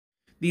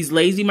These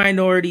lazy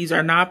minorities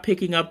are not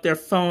picking up their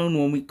phone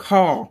when we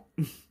call.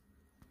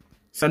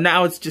 So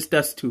now it's just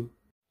us two.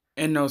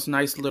 And those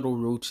nice little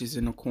roaches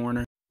in the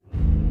corner.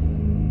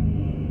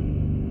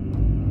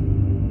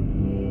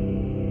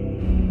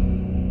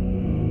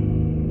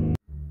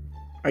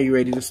 Are you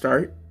ready to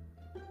start?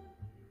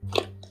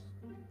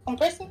 I'm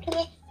pressing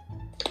play.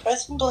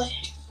 Pressing play.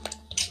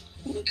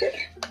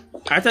 Okay.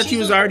 I thought you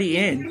was already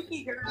in.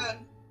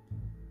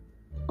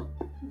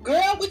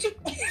 Girl, what you...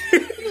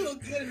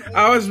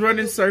 I was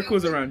running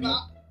circles around you.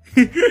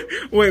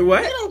 Wait,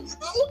 what?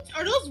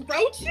 Are those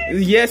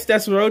roaches? Yes,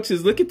 that's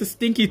roaches. Look at the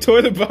stinky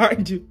toilet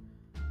behind you.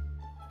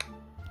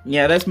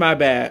 Yeah, that's my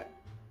bad.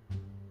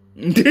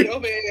 Yo,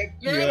 man.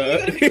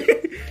 Girl, Yeah.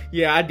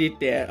 Yeah, I did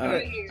that.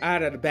 I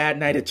had a bad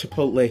night at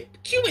Chipotle.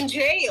 You in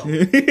jail.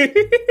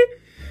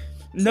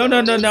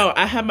 No.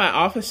 I had my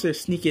officer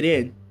sneak it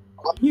in.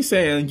 He's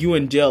saying you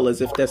in jail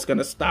as if that's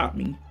gonna stop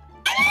me.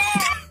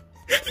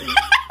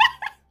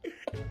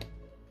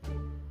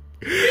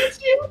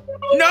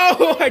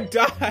 No, I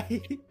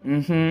died.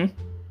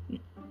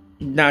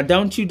 Now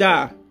don't you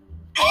die.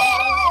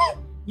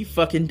 You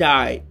fucking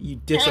died. You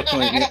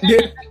disappointment.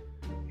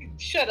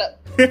 Shut up.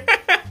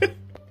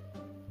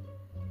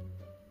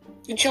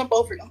 You jump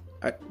over them.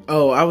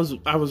 I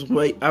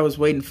was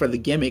waiting for the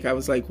gimmick. I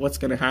was like, what's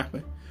gonna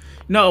happen?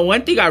 No,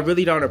 one thing I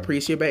really don't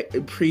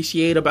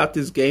appreciate about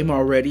this game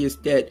already is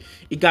that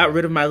it got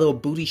rid of my little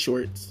booty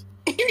shorts.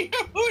 Booty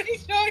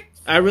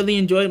shorts. I really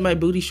enjoyed my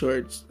booty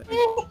shorts.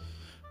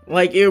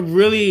 Like it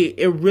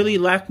really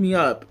locked me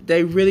up.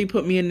 They really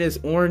put me in this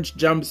orange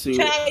jumpsuit.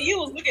 Child, you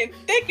was looking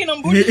thick in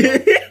them booty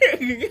shorts.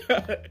 You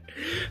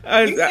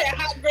said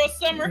hot girl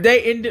summer.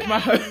 They ended my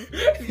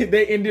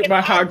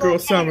hot girl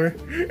summer.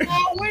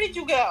 Oh, where did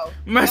you go?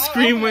 My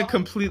screen went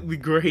completely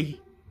gray.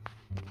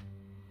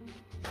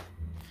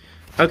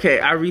 Okay,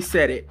 I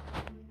reset it.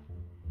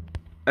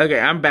 Okay,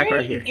 I'm back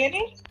right here.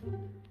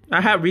 I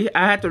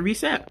had to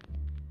reset.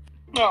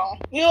 Oh,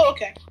 you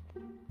okay?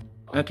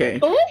 Okay.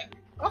 Ooh,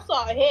 I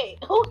saw a head.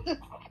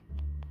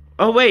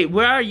 Oh wait,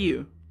 where are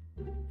you?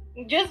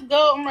 Just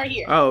go. I'm right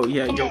here. Oh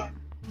yeah, Come on.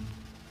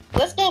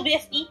 Let's go,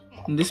 bestie.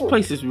 This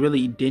place is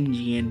really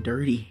dingy and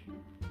dirty.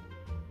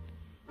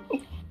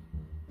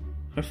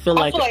 I feel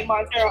like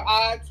Montero.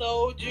 I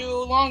told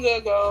you long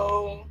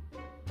ago.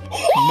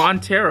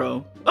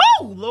 Montero.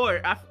 Oh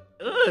Lord,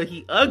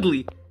 he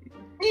ugly.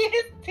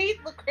 His teeth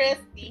look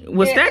crusty.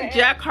 Was that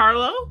Jack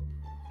Harlow?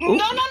 No.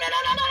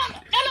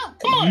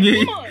 Come on.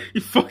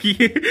 You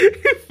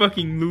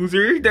fucking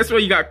loser. That's why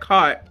you got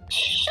caught.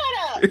 Shut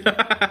up.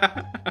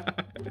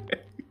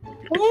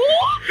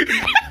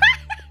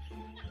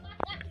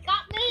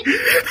 Got me.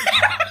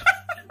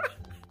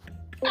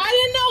 I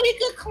didn't know he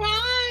could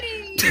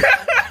climb.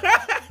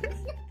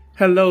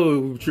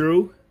 Hello,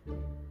 Drew.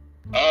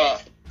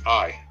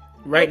 Hi.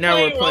 Right now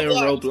we're playing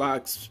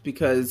Roblox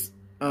because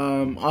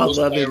all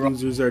the other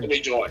losers are. Let me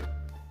join.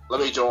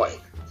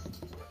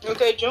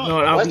 Okay, join. No,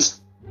 I'll What?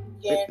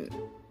 Yeah.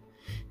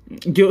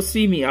 You'll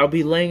see me. I'll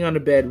be laying on the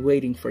bed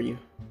waiting for you.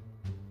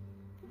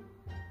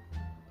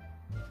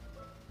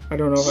 I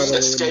don't know how to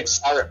Escape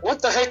Siren.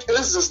 What the heck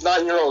is this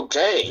 9-year-old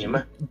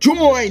game?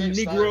 Join,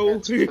 Escape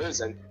Negro. Siren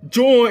prison.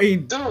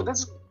 Join. Dude,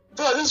 this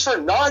is for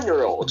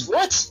 9-year-olds.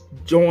 What?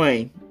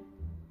 Join.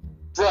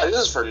 Bro,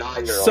 this is for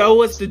 9-year-olds. So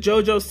was the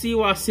JoJo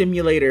Siwa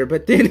simulator,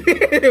 but then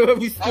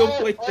we still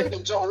play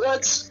the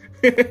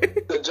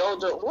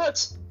JoJo,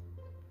 what?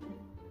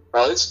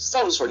 Bro, this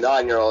stuff is for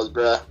 9-year-olds,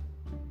 bro.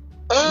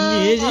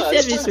 Yeah,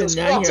 this is for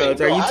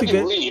 9-year-olds. Are you too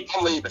good?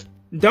 I'm leaving.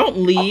 Don't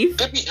leave.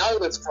 Get me out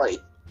of this place.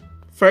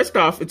 First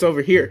off, it's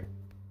over here.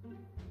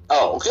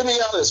 Oh, get me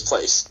out of this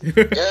place.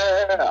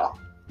 Yeah.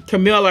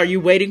 Camille, are you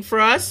waiting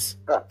for us?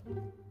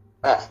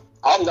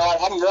 I'm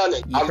not. I'm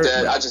running. I'm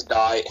dead. I just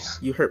died.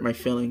 You hurt my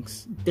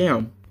feelings.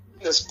 Damn.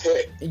 This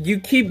pit. You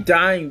keep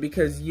dying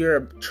because you're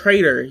a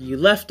traitor. You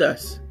left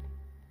us.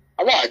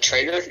 I'm not a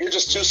traitor. You're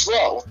just too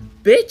slow.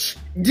 Bitch.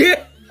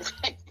 Yeah.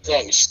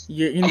 Thanks.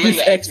 You're in this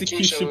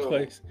execution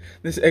place.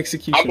 This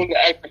execution. I'm in the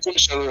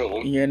execution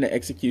room. You're in the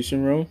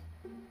execution room?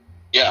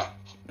 Yeah.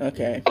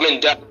 Okay. I'm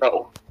in death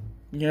row.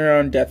 You're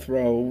on death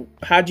row.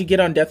 How'd you get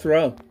on death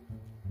row?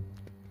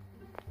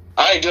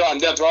 I ain't get on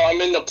death row.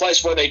 I'm in the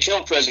place where they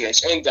kill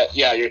prisoners.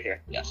 Yeah, you're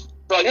here. Yeah.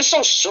 Bro, you're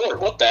so short.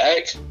 What the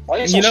heck? Why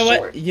are you so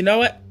short? You know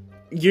what?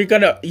 You're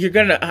gonna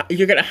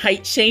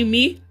height shame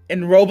me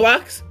in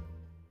Roblox?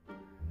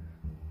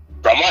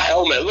 Bro, my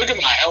helmet. Look at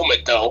my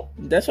helmet, though.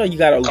 That's why you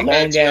got a long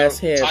ass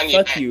head.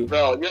 Fuck you.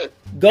 Bro,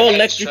 go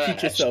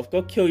electrocute yourself.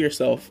 Go kill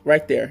yourself.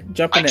 Right there.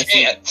 Jump in that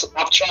seat. I can't.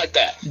 I've tried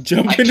that.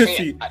 Jump in the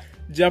seat.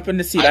 Jump in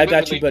the seat. I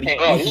got you, buddy.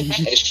 Bro, your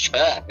hat is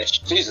trash.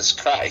 Jesus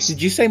Christ.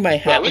 Did you say my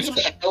hat? Look at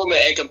that helmet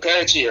and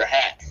compare it to your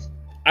hat.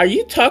 Are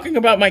you talking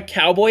about my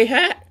cowboy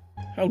hat?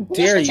 How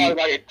dare you?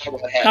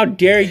 How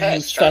dare you,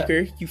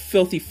 fucker? You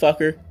filthy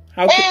fucker.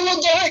 What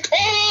the heck?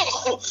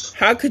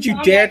 How could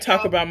you dare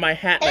talk about my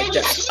hat like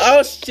that?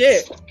 Oh,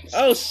 shit.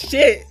 Oh,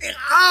 shit.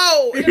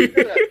 Ow!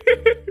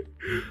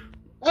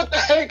 What the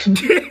heck? Do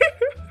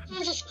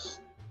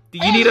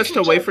you need us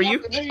to wait for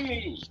you?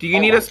 Do you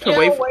need us to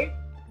wait for you?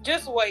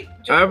 Just wait.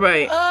 All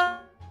right.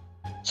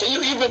 Can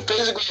you even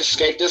physically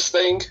escape this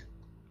thing?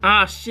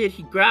 Ah, shit,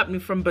 he grabbed me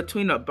from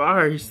between the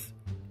bars.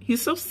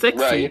 He's so sexy.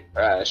 Right,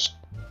 trash.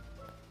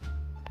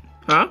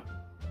 Huh?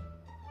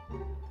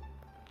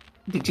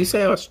 Did you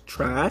say I was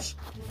trash?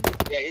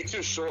 Yeah, you're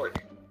too short.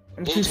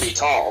 You need to be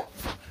tall.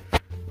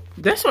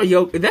 That's why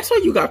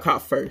you got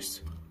caught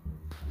first.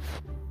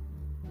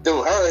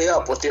 Dude, hurry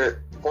up with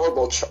your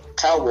horrible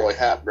cowboy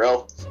hat,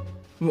 bro.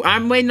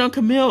 I'm waiting on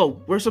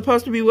Camille. We're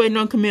supposed to be waiting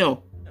on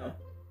Camille.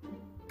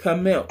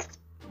 Camille.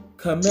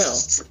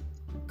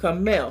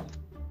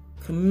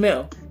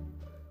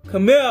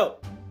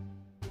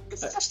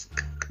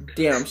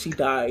 Damn, she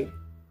died.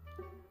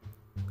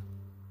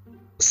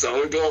 So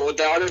we're going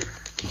without her?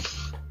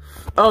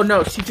 Oh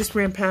no, she just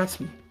ran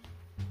past me.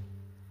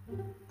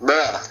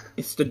 Bruh.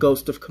 It's the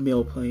ghost of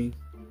Camille playing.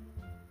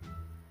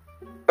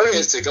 What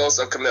is the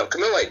ghost of Camille?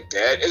 Camille ain't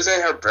dead. Isn't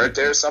it her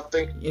birthday or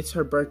something? It's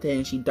her birthday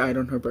and she died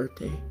on her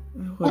birthday.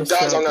 Who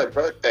dies on her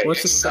birthday?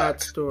 What's a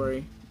sad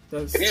story?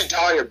 If you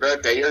die on your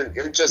birthday,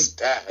 you're just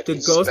bad. The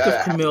ghost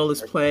of Camille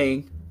is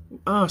playing.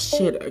 Oh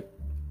shit!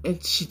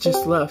 And she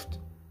just left.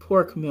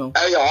 Poor Camille.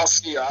 Hey, I'll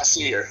see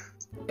her.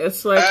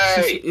 It's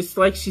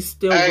like she's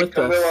still with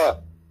Camilla. us.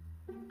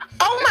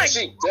 Oh my!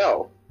 She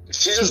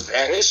just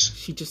vanished.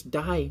 She just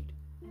died.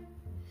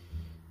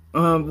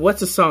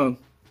 What's the song?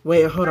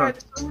 Wait, hold on.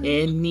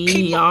 In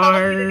the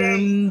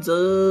arms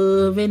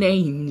of an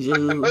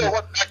angel,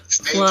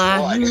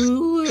 fly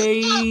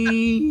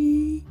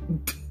away.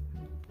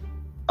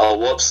 Oh,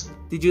 whoops.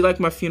 Did you like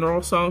my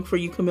funeral song for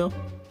you, Camille?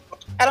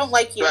 I don't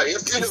like you. Right,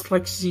 It's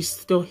like she's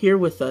still here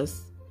with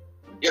us.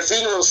 Your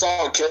funeral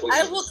song killed me.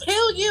 I will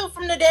kill you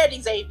from the dead,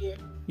 Xavier.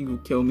 You will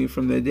kill me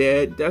from the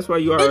dead. That's why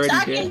you already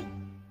dead.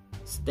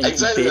 Stinky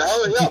Exactly. bitch.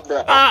 Hurry up,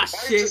 bro. Ah,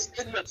 shit.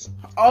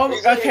 Oh,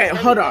 okay,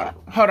 hold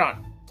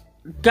on.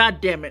 God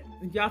damn it.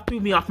 Y'all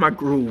threw me off my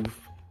groove.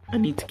 I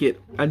need to get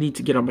on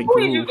my Who are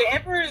you, groove. the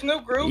Emperor's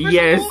New Groove?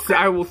 Yes,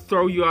 I will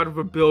throw you out of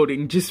a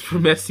building just for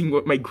messing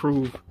with my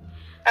groove.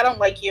 I don't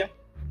like you.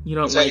 You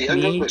don't like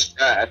me?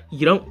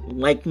 You don't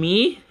like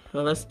me?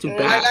 Well, that's too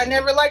bad. I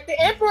never liked the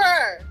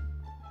Emperor.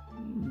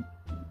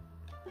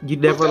 You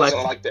never Who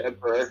doesn't like the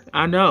Emperor?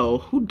 I know.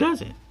 Who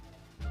doesn't?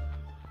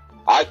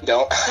 I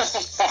don't.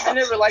 I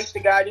never liked the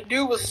guy. The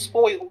dude was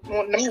spoiled.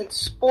 I mean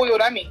spoiled.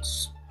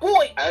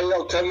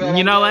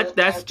 You know what?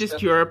 That's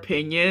just your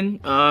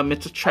opinion.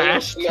 It's a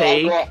trash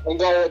take. I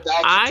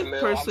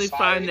personally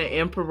find the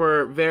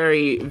Emperor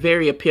very,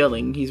 very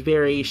appealing. He's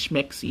very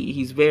schmexy.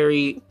 He's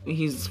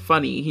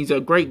funny. He's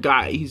a great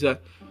guy. He's an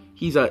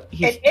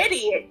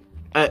idiot.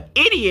 An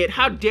idiot?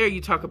 How dare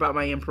you talk about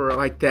my Emperor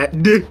like that?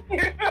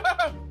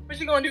 What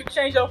you gonna do?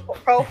 Change your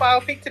profile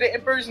pic to the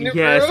Emperor's New Groove?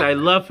 Yes, I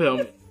love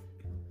him.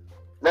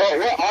 Man,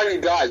 where are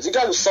you guys? You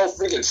guys are so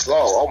freaking slow.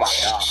 Oh my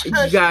god.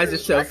 You guys are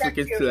so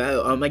freaking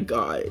slow. Oh my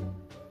god.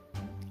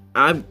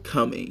 I'm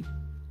coming.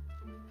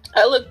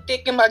 I look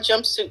thick in my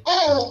jumpsuit.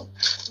 Oh,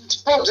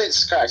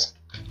 Jesus Christ.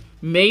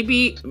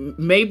 Maybe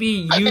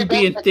you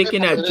being thick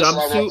in that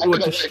jumpsuit will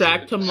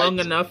distract him long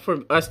enough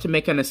for us to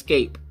make an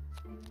escape.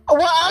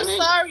 Well, I'm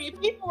sorry.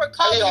 People were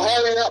calling me.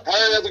 Hurry up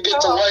and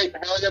get to wait.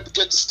 Hurry up and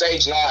get to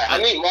stage 9. I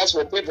need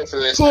multiple people for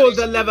this. Pull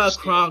the lever,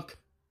 Kronk.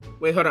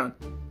 Wait, hold on.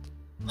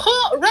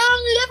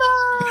 Wrong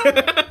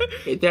lever!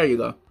 Hey, there you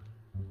go.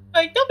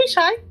 Like, don't be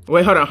shy.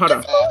 Wait, hold on.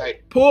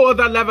 Pull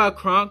the lever,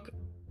 Kronk.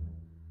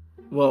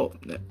 Well,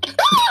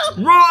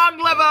 wrong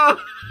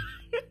lever!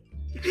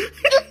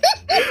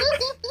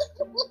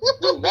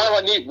 Dude, why do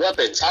I need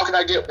weapons? How can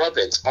I get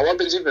weapons? Are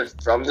weapons even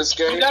from this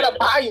game? You gotta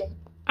buy them.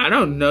 I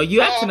don't know.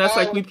 You acting us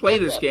like we play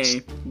this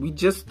game. We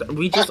just.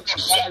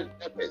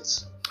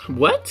 Weapons.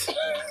 What?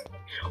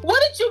 What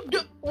did you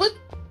do? What?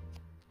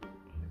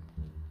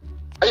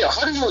 Hey,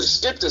 how do you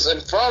skip this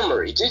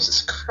infirmary?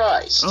 Jesus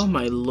Christ. Oh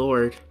my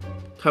lord.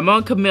 Come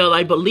on, Camille.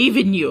 I believe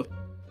in you.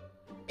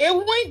 It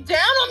went down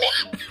on me.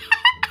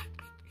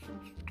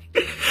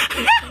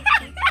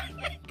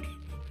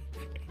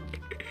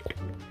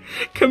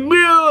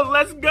 Camille,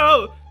 let's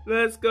go.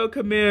 Let's go,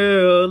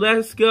 Camille.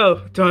 Let's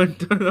go. Dun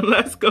dun.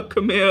 Let's go,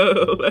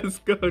 Camille. Let's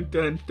go.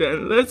 Dun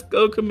dun. Let's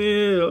go,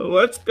 Camille.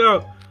 Let's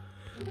go.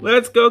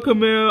 Let's go,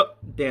 Camille.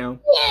 Down.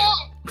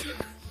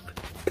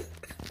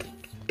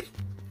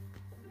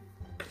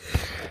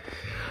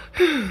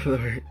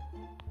 Lord.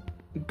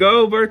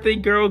 Go, birthday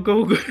girl.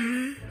 Go.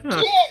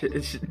 Oh,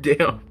 shit.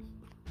 Damn.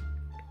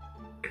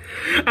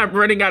 I'm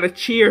running out of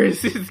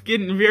cheers. It's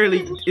getting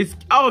really.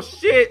 Oh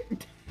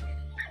shit.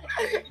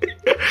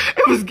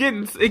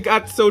 It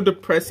got so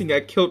depressing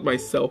I killed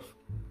myself.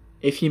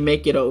 If you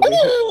make it over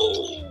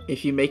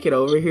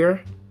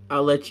here,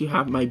 I'll let you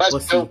have my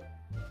pussy.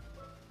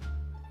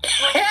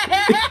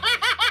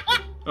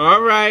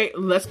 Alright,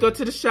 let's go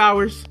to the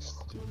showers.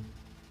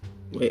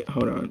 Wait,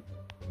 hold on.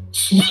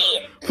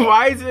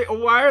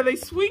 Why are they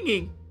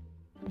swinging?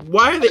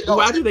 Why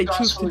do they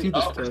choose to do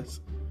this to us?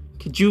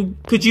 Could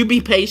you be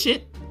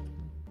patient?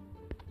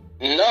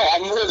 No,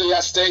 I'm literally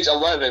at stage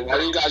 11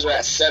 while you guys are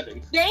at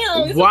 7.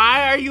 Damn.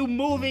 Why are you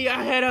moving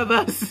ahead of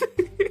us?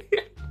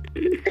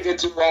 taking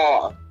too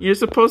long. You're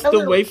supposed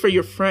to wait for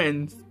your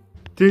friends.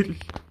 Dude.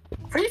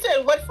 You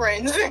said what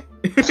friends?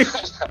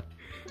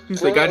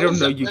 He's like, I don't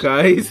know you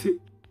guys.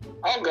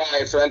 I'm gonna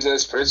have friends in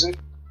this prison.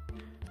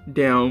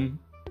 Damn.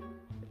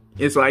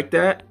 It's like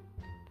that?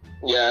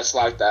 Yeah, it's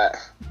like that.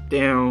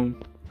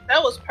 Damn.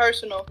 That was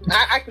personal.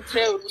 I could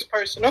tell it was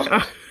personal.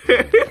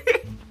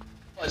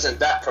 Wasn't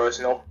that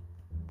personal?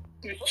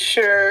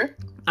 Sure.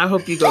 I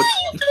hope you go.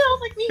 You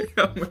sound like me.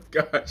 Oh my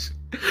gosh.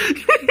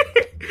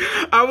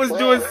 I was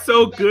doing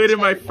so good in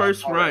my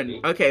first run.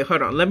 Okay,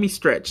 hold on. Let me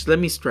stretch.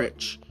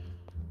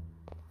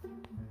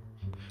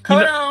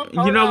 Hold on.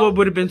 You know what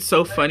would have been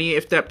so funny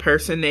if that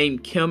person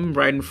named Kim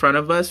right in front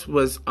of us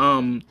was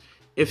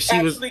if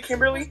she was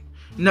Kimberly?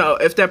 No,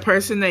 if that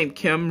person named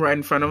Kim right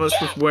in front of us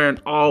was wearing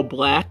all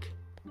black.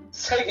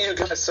 It's taking you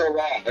guys so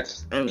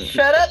long.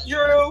 Shut up,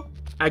 Drew.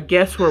 I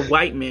guess we're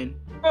white men.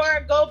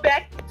 Or go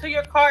back to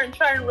your car and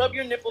try and rub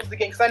your nipples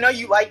again, because I know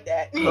you like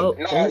that. Oh,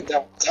 No, I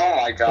don't. Oh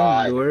my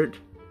god. Oh Lord.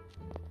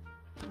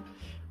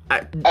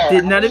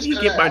 Did none of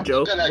you get my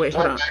joke? Wait,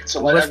 hold on.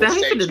 Was that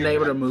even the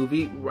name of the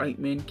movie? White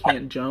Men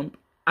Can't Jump?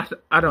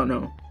 I don't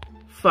know.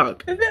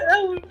 Fuck.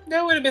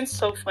 That would have been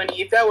so funny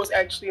if that was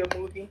actually a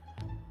movie.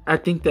 I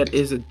think that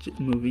is a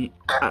movie.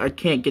 I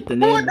can't get the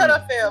name. What did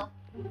I fail?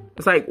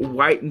 It's like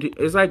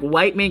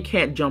White Men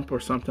Can't Jump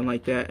or something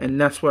like that, and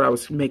that's what I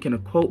was making a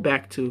quote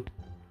back to.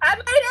 I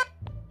made it.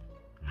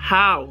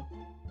 How?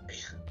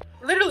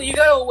 Literally, you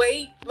gotta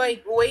wait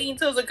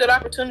until it's a good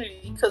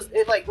opportunity, because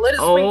it let it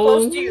swing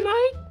close to you.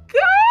 Oh my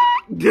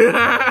god! You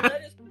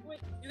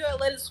gotta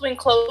let it swing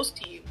close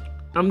to you.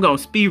 I'm gonna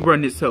speed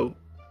run this hoe.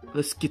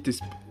 Let's get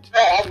this.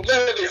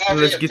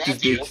 Let's get this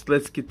bitch.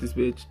 Let's get this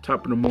bitch.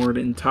 Top of the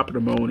morning. Top of the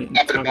morning.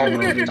 Top of the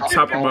morning.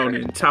 Top of the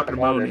morning. Top of the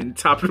morning.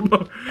 Top of the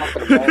morning.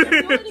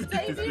 Let's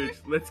get this bitch.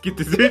 Let's get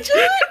this bitch.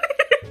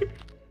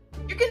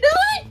 You can do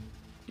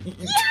it.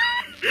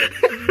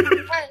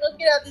 Alright, let's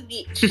get out the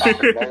beach. Top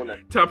of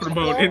the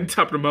morning.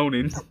 Top of the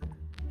morning.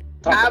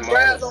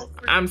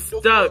 I'm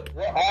stuck.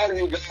 Where are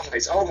you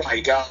guys? Oh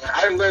my god.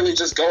 I'm literally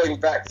just going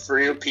back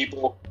through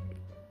people.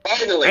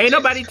 Finally. Ain't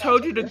nobody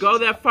told you to go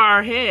that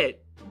far ahead.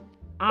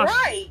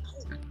 Right.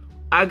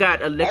 I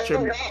got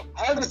electric.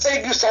 I'm gonna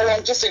take you so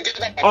long just to get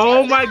that.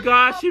 Oh my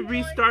gosh, it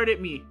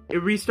restarted me.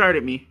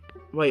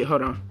 Wait,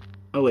 hold on.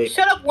 Oh wait.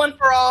 Shut up, one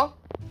for all.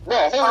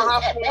 No,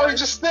 why are you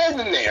just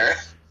standing there?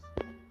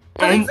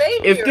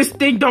 If this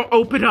thing don't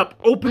open up,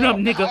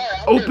 nigga.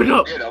 Open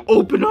up.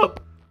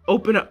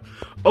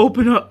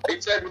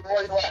 He said,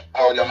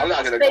 oh no, I'm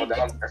not gonna go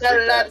down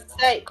there.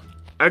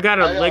 I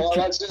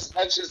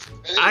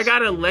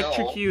got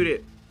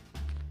electrocuted.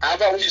 How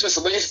about we just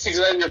leave things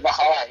in your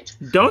behind?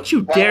 Don't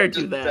you dare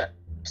do that.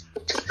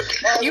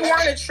 You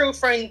weren't a true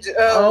friend.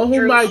 Oh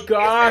my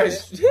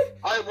gosh.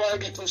 I'm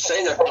wearing a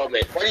Crusader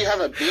helmet. Why do you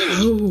have a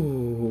beanie?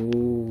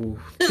 Ooh.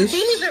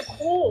 Beanies are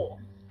cool.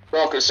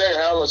 Bro, Crusader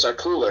helmets are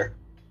cooler.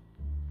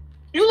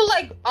 You look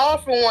like All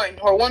for One,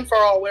 or One for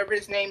All, whatever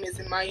his name is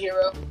in My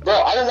Hero. Bro,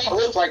 I do not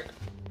look like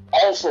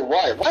All for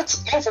One. What?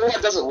 All for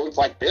One doesn't look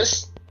like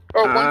this?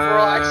 Or One for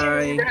All, I can't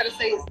remember how to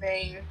say his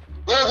name.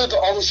 Literally, the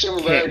only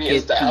similarity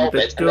is the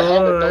helmet, and the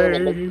helmet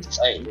don't look the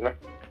same.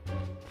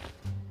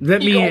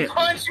 Let me in. You gonna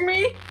punch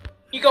me?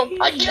 You gonna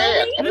I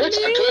can't. I wish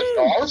I could,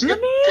 though. I was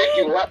gonna pick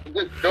you up and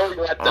just throw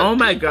you at the Oh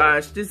my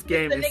gosh, this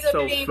game is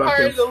so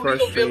fucking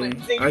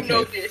frustrating.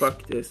 Okay,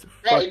 fuck this.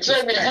 Bro,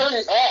 exactly,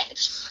 hurry up.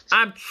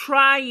 I'm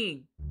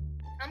trying.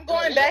 I'm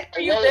going back for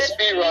you, You're the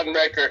speedrun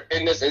record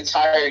in this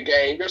entire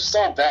game. You're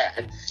so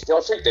bad.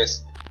 Don't think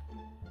this.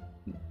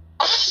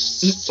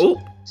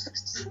 Oh.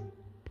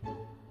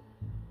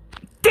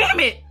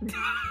 Damn it!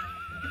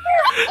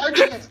 I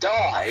didn't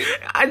die.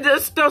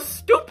 Those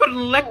stupid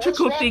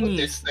electrical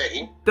thingies.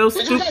 Those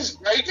Did you guys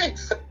break it?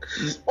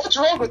 What's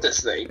wrong with this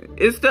thing?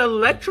 It's the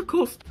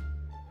electrical.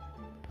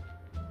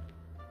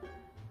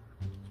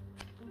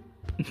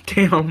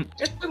 Damn.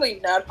 It's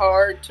really not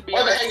hard to be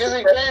What the honest. heck is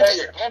he doing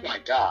here? Oh my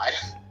god.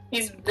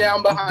 He's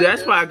down behind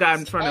That's us. why I got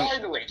in front of.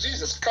 Finally,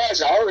 Jesus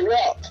Christ, hurry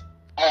up.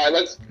 Alright,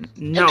 let's.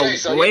 No, okay,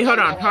 so wait, hold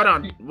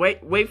on.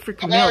 Wait for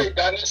Camille.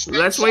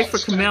 Let's wait for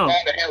Camille.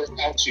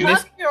 I'm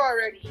here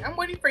already. I'm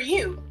waiting for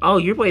you. Oh,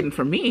 you're waiting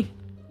for me.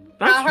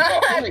 That's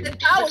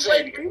I was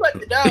waiting for you at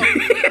the door.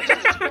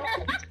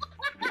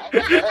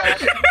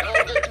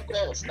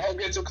 Don't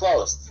get too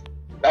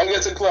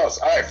close.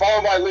 Alright,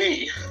 follow my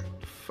lead.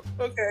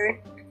 Okay.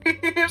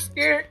 I'm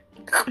scared.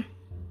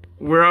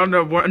 We're on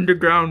the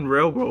Underground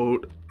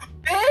Railroad.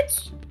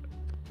 Bitch.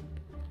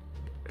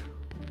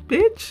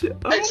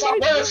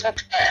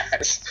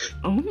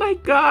 Oh my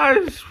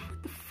gosh. What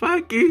the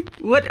fuck?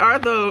 What are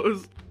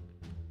those?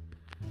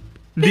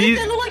 These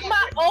look like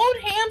my old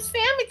ham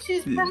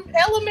sandwiches from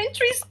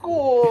elementary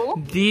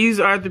school. These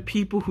are the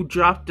people who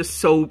dropped the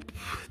soap.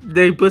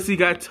 Their pussy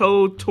got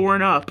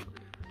torn up.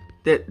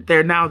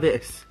 They're now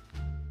this.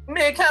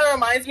 Man, it kind of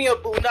reminds me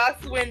of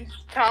Boondocks when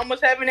Tom was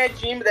having that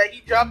dream that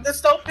he dropped the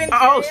soap in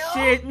Oh jail.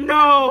 shit,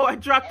 no! I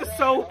dropped the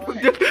soap!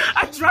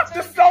 I dropped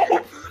the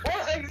soap!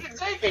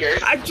 Xavier.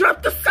 I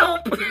dropped the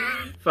soap.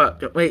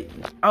 Fuck. Wait.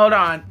 Hold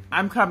on.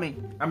 I'm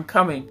coming. I'm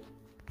coming.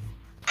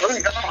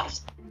 Hurry up.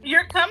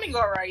 You're coming,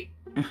 all right.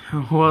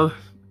 Well,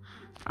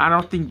 I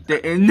don't think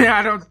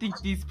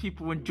these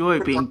people enjoy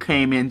being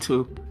came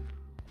into.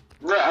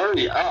 Bro,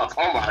 hurry up.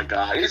 Oh my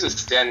god. He's just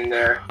standing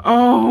there.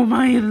 Oh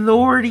my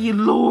lordy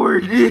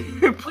lord. We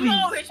Please.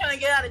 over here trying to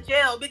get out of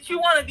jail, bitch. You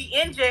want to be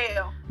in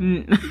jail.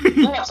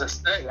 He wants to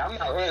stay. I'm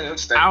not letting him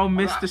stay. I'll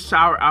miss the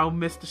shower. I'll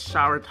miss the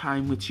shower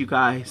time with you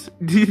guys.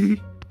 Bro,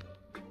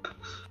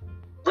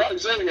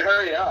 Xavier,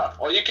 hurry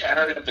up. Well, you can't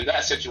hurry up in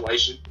that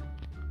situation.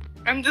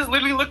 I'm just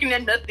literally looking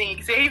at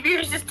nothing.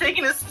 Xavier's just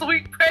taking a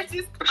sweet,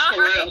 precious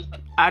time.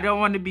 I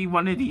don't want to be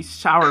one of these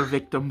shower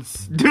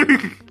victims.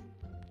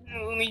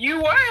 You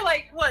were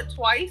like, what,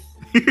 twice?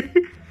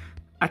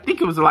 I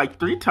think it was like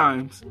 3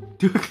 times.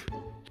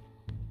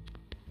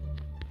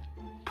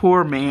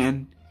 Poor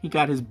man. He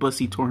got his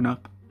bussy torn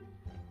up.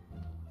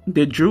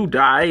 Did Drew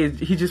die?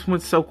 He just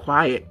went so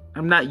quiet.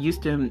 I'm not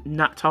used to him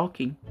not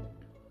talking.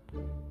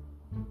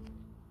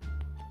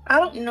 I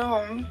don't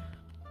know.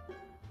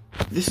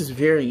 This is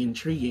very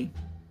intriguing.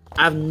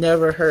 I've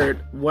never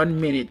heard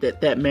 1 minute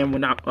that man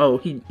went out. Oh,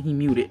 he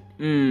muted.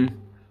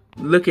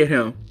 Look at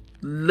him.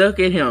 Look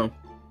at him.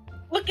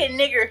 Look at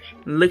nigger.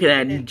 Look at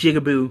that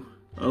jigaboo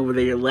over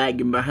there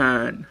lagging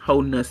behind,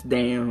 holding us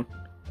down.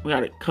 We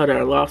gotta cut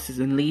our losses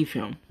and leave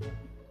him.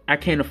 I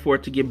can't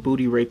afford to get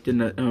booty raped in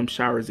the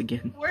showers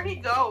again. Where'd he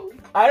go?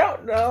 I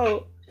don't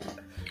know.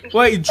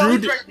 Wait, Drew?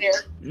 He's right there.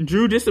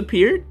 Drew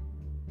disappeared?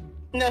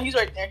 No, he's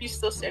right there. He's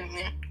still standing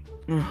there.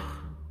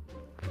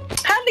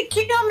 How did the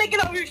kid y'all make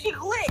it over here? She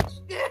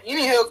glitched.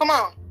 Anyhow, come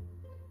on.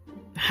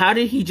 How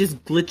did he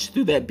just glitch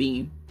through that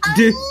beam? I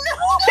know.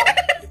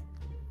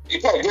 You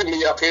can't get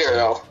me up here,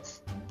 though.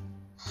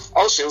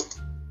 Oh, shoot.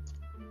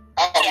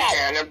 Oh,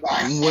 yeah, never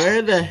mind.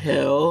 Where the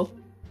hell?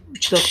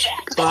 The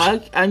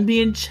fuck? I'm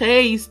being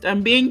chased.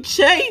 I'm being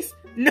chased.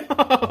 No.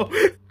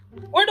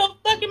 Where the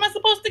fuck am I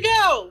supposed to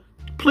go?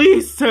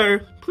 Please,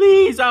 sir.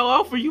 Please, I'll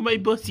offer you my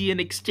pussy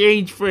in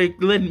exchange for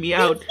letting me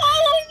out.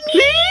 Follow me.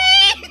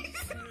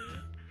 Please.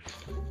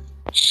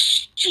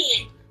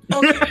 Shit.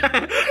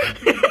 Okay.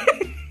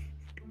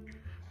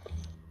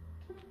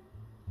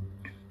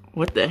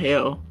 What the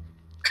hell?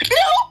 No.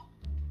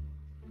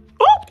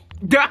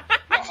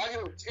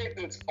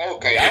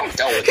 Okay, I'm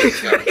done with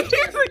this guy.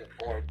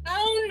 I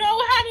don't know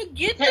how to get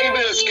You can't down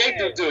even escape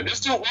here. this dude. This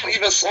dude won't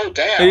even slow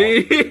down.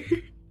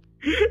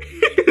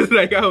 It's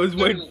like I was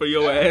waiting for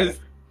your ass.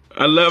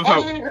 I love how...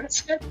 You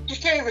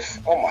can't even...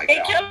 Oh my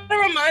It god. kind of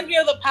reminds me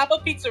of the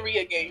Papa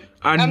Pizzeria game.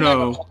 I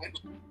know.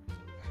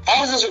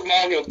 How does this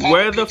remind you of Papa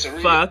Where the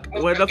Pizzeria? fuck?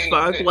 Where the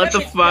fuck? What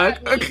the fuck?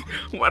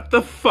 What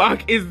the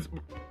fuck is...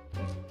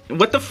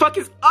 What the fuck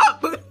is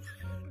up?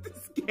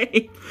 This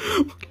game.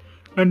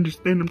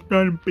 Understand, I'm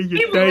trying to be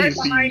your Right daddy.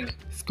 behind.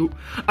 Scoop.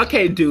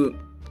 Okay, dude.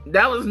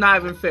 That was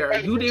not even fair.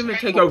 You didn't even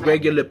take a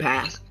regular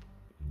path.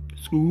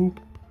 Scoop.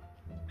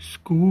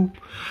 Scoop.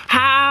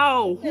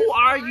 How? Who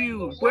are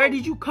you? Where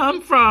did you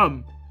come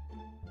from?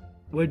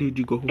 Where did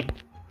you go?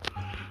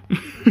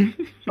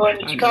 Where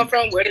did you come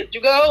from? Where did you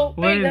go?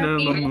 I've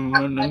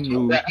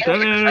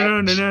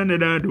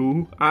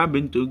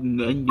been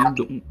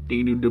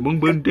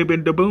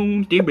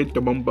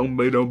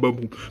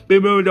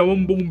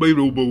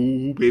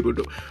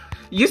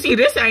You see,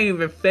 this ain't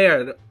even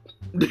fair.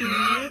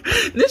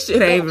 This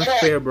shit ain't even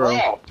fair,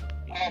 bro.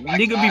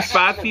 Nigga be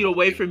 5 feet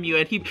away from you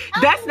and he...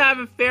 That's not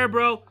even fair,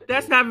 bro.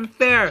 That's not even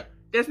fair.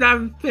 That's not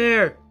even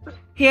fair.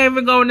 He ain't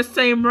even going the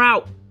same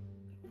route.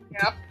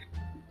 Yep.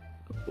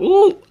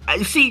 Ooh,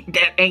 see,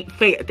 that ain't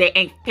fair. That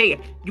ain't fair.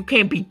 You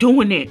can't be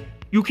doing it.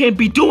 You can't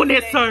be doing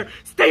it, sir.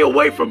 Stay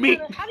away from me.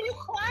 How do you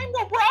climb the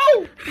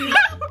rope?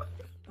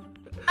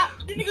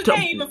 The nigga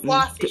can't even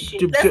floss this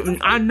shit.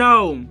 I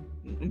know.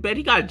 Bet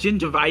he got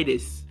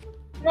gingivitis.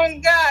 Oh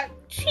God,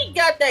 she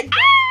got that.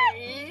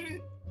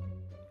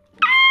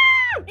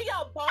 He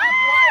got barbed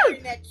wire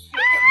in that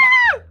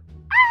shit.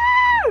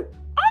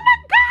 Oh my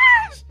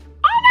gosh!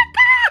 Oh my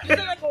gosh!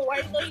 She's like a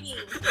white lady.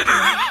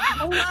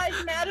 Who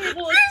lives matter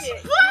bullshit.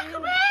 This black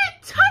man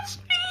touched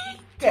me!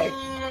 Okay.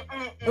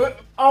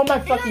 Oh my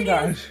fucking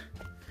gosh.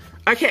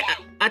 Okay,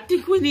 I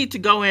think we need to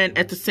go in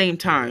at the same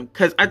time.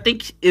 Because I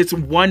think it's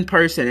one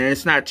person and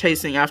it's not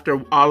chasing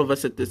after all of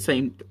us at the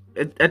same...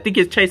 I think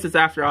it chases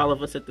after all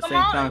of us at the same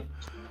time.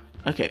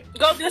 Okay.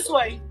 Go this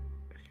way.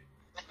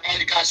 Man,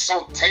 you guys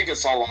so taking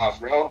so long,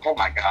 bro. Oh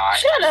my god.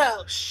 Shut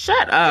up.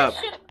 Shut up.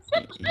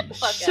 Shut the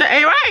fuck Shut, up.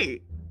 hey,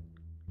 right.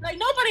 Like,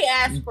 nobody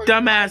asked for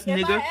Dumbass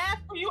you. nigga. If I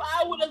asked for you,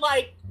 I would have,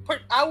 like,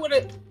 I would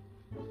have...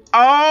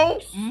 Oh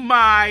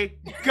my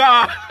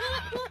god.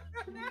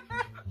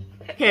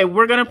 Okay,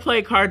 we're gonna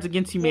play Cards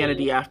Against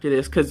Humanity after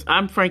this, because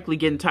I'm frankly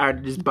getting tired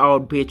of this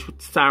bald bitch with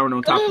the siren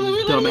on top of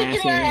his dumb ass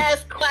head.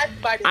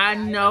 I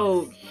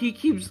know, he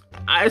keeps,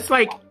 it's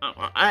like,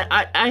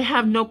 I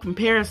have no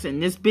comparison.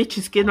 This bitch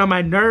is getting on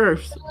my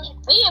nerves.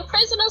 Are you in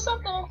prison or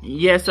something?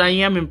 Yes, I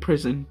am in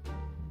prison.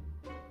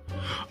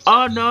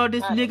 Oh no,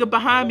 this nigga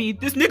behind me.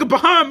 This nigga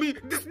behind me.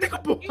 This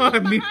nigga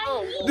behind me.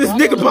 This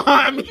nigga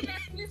behind me.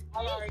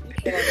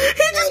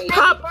 just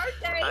pop.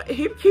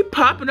 He keep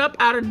popping up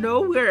out of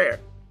nowhere.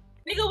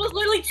 Nigga was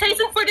literally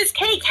chasing for this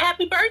cake.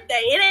 Happy birthday!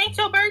 It ain't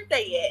your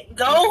birthday yet.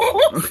 Go.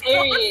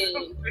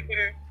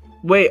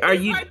 Wait, are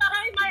It's you? right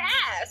behind my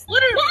ass?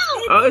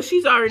 Literally. Oh,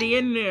 she's already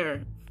in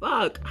there.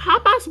 Fuck. How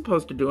am I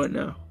supposed to do it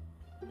now?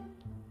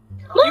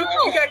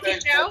 You got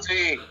kicked out?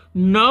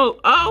 No.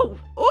 Oh.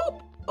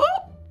 Oop.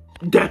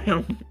 Oop.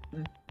 Damn.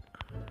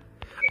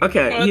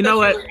 Okay. You know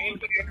what?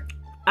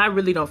 I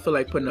really don't feel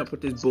like putting up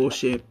with this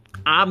bullshit.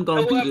 I'm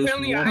gonna do this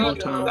one more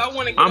time.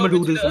 I'm gonna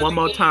do this one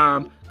more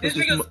time. This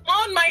nigga's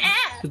on my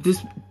ass.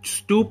 This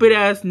stupid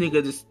ass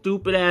nigga, this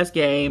stupid ass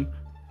game.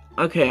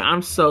 Okay,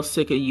 I'm so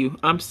sick of you.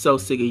 I'm so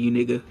sick of you,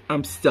 nigga.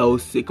 I'm so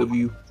sick of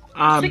you.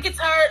 Sick and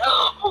tired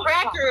of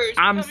crackers.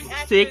 I'm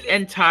sick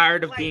and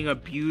tired of being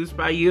abused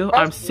by you.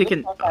 I'm sick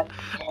and...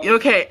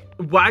 Okay,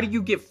 why do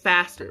you get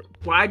faster?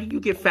 Why do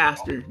you get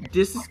faster?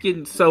 This is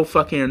getting so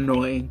fucking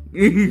annoying.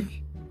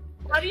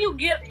 How do you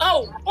get...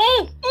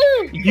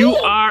 You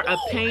are a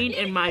pain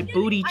in my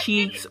booty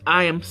cheeks.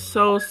 I am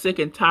so sick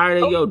and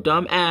tired of your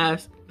dumb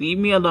ass. Leave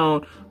me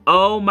alone.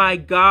 Oh my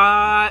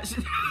gosh.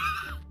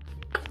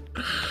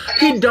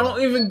 He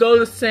don't even go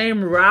the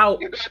same route.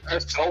 You guys are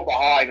so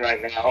behind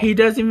right now. He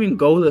doesn't even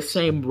go the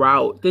same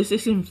route. This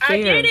isn't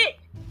fair.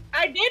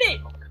 I did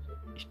it.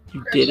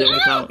 You did it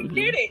without me. You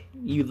did it.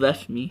 You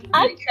left me.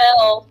 I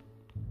fell.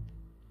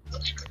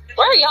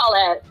 Where are y'all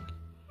at?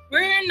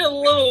 We're in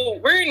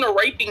the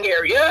raping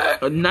area.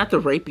 Not the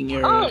raping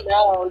area. Oh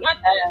no, not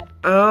that.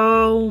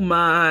 Oh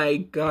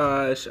my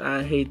gosh,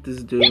 I hate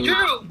this dude.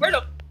 Drew, where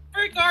the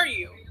frick are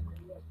you?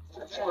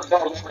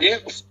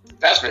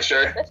 That's for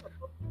sure.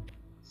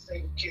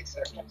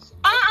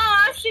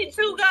 I see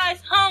two guys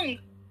hung.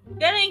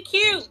 That ain't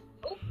cute.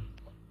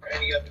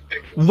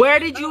 Where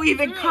did you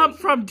even come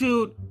from,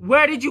 dude?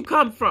 Where did you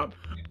come from?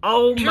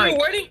 Oh Drew, my...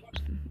 where did...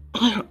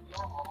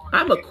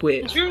 I'ma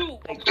quit. Drew.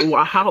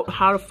 How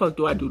the fuck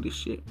do I do this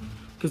shit?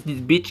 Cause this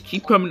bitch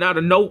keep coming out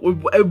of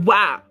nowhere.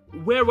 Wow.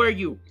 Where were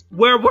you?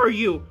 Where were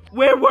you?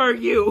 Where were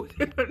you?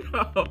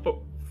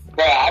 No.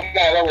 Bro, I'm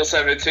at level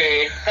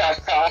 17. Are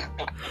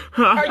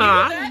you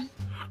that?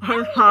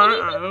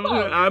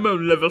 I'm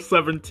on level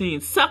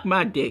 17. Suck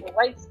my dick.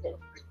 Wasted.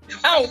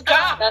 Oh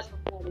God. That's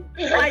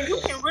Like you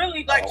can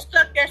really like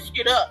suck that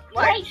shit up.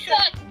 Like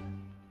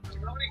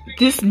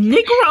This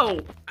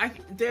Negro.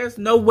 There's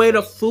no way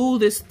to fool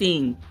this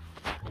thing.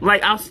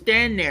 Like I'll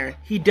stand there.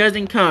 He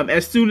doesn't come.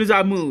 As soon as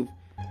I move.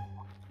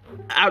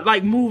 I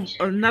like move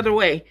another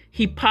way.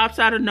 He pops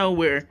out of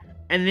nowhere.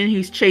 And then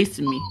he's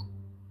chasing me.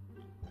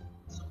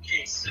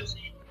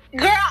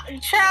 girl,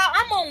 child,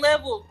 I'm on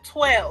level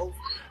 12.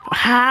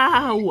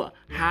 How?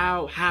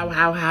 Right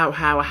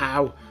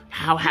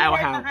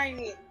behind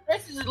me.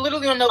 This is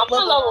literally on the I'm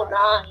on level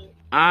 9.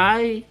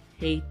 I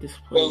hate this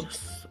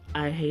place.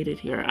 I hate it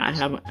here. I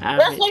haven't.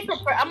 Let's wait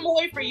for. I'm gonna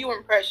wait for you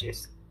and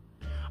Precious.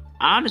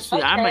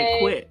 Honestly, I might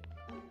quit.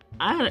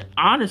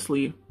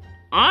 Honestly.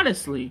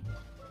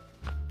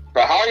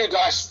 But how are you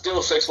guys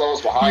still 6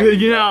 levels behind?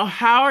 You know,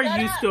 how are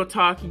you still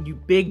talking, you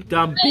big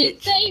dumb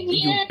bitch?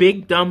 You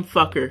big dumb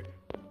fucker.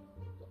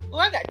 Oh,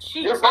 I got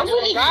cheeks. You're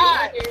Oh,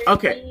 God.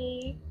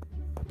 Okay.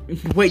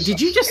 Wait, did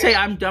you just say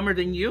I'm dumber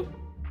than you?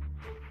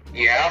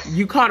 Yeah.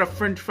 You called a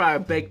french fry a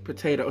baked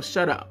potato.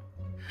 Shut up.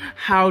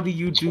 How do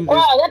you do this?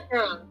 Wow, that's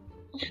wrong.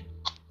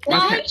 No,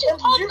 Okay. you just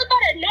talking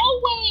about it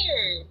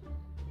nowhere.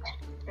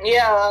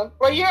 Yeah.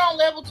 Well, you're on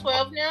level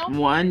 12 now.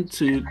 1,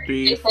 2,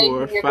 3, They think 4,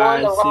 you're 5,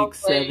 going the wrong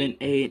 6, 7,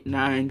 8,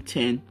 9,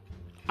 10.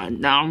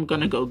 Now I'm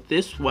gonna go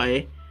this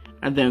way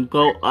and then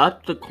go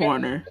up the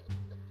corner.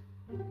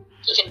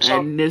 You can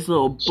jump. And this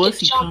little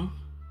bussy come.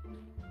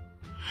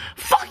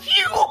 Fuck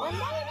you!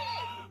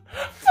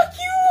 Fuck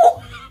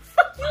you!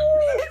 Fuck you!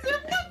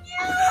 Fuck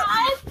you!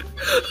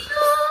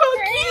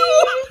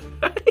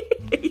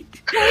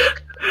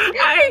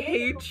 I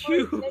hate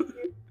you.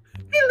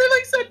 He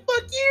literally said,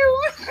 "Fuck you."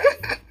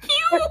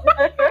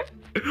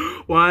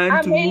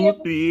 1, 2,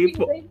 3,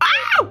 4.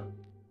 Ow!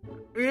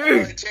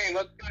 17,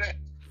 let's get it.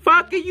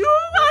 Fuck you!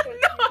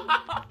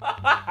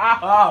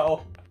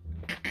 No!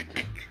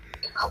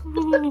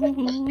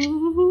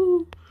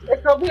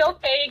 It's gonna be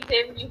okay,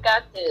 Tim. You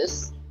got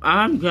this.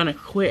 I'm gonna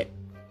quit.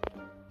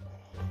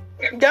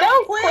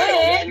 Don't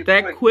quit.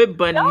 That quit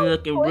button Don't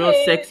looking real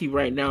quit. sexy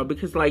right now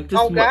because like this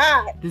Oh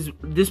God. this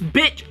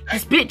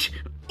bitch.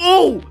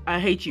 Oh, I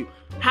hate you.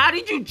 How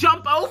did you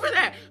jump over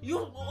that?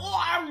 You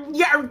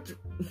yeah.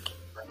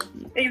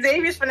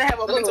 Xavier's finna have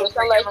a mental It's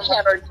not like you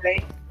have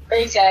today.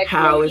 Exactly.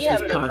 How is You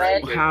this have an possible?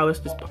 advantage. How is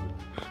this possible?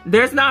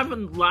 There's not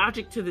even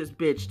logic to this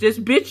bitch. This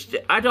bitch,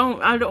 I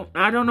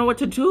don't know what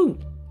to do.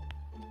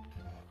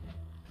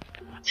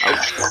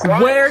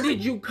 Where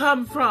did you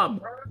come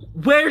from?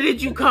 Where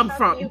did you come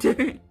from?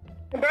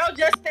 Bro,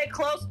 just stay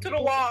close to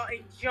the wall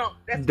and jump.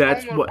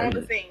 That's on, what- on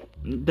the thing.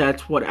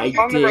 That's what I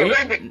On the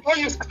did. Oh,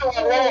 you still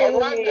on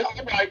roll.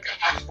 Oh my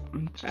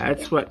God.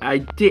 That's what I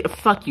did.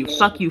 Fuck you.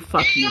 Fuck you.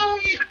 Fuck you.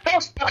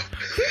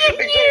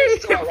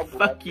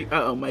 Fuck you.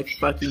 Oh my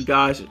fucking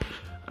gosh.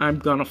 I'm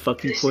gonna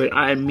fucking quit.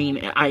 I mean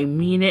it. I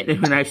mean it.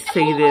 And when I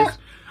say this,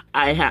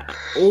 I have.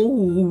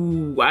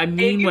 Oh, I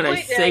mean what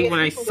I say when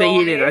I say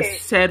it, and I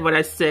said what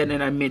I said,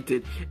 and I meant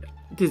it.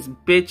 This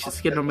bitch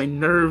is getting on my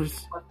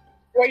nerves.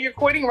 Well, you're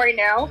quitting right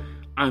now?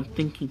 I'm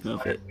thinking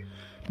of it.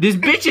 This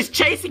bitch is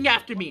chasing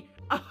after me.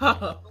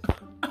 Ah!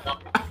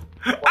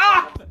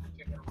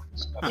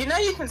 You know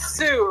you can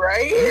sue,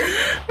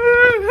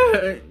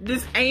 right?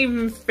 This ain't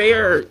even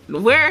fair.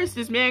 Where is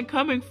this man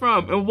coming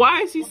from? And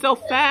why is he so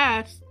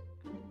fast?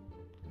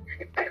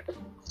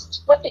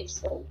 What they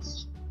say?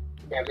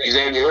 He's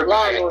in your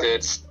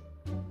pocket.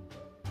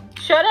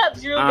 Shut up,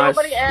 Drew.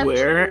 Nobody asked you. I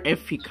swear,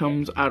 if he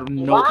comes out of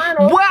nowhere.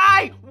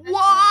 Why?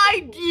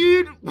 Why,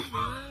 dude?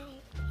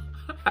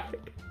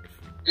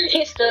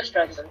 He's still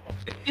struggling.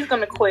 He's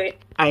gonna quit.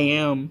 I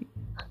am.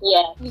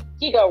 Yeah,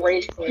 he gonna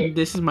rage quit.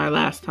 This is my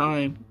last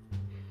time.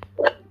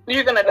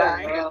 You're gonna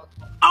die.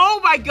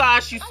 Oh my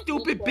gosh, you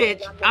stupid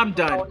bitch. I'm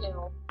done.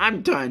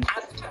 I'm done.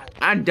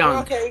 I'm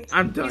done. Okay.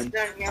 I'm done.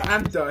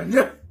 I'm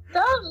done.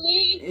 Don't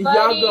leave,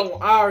 Y'all go.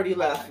 I already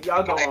left.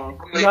 Y'all go on.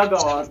 Y'all go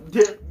on.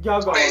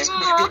 Y'all go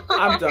on.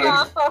 I'm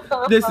done.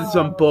 This is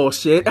some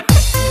bullshit.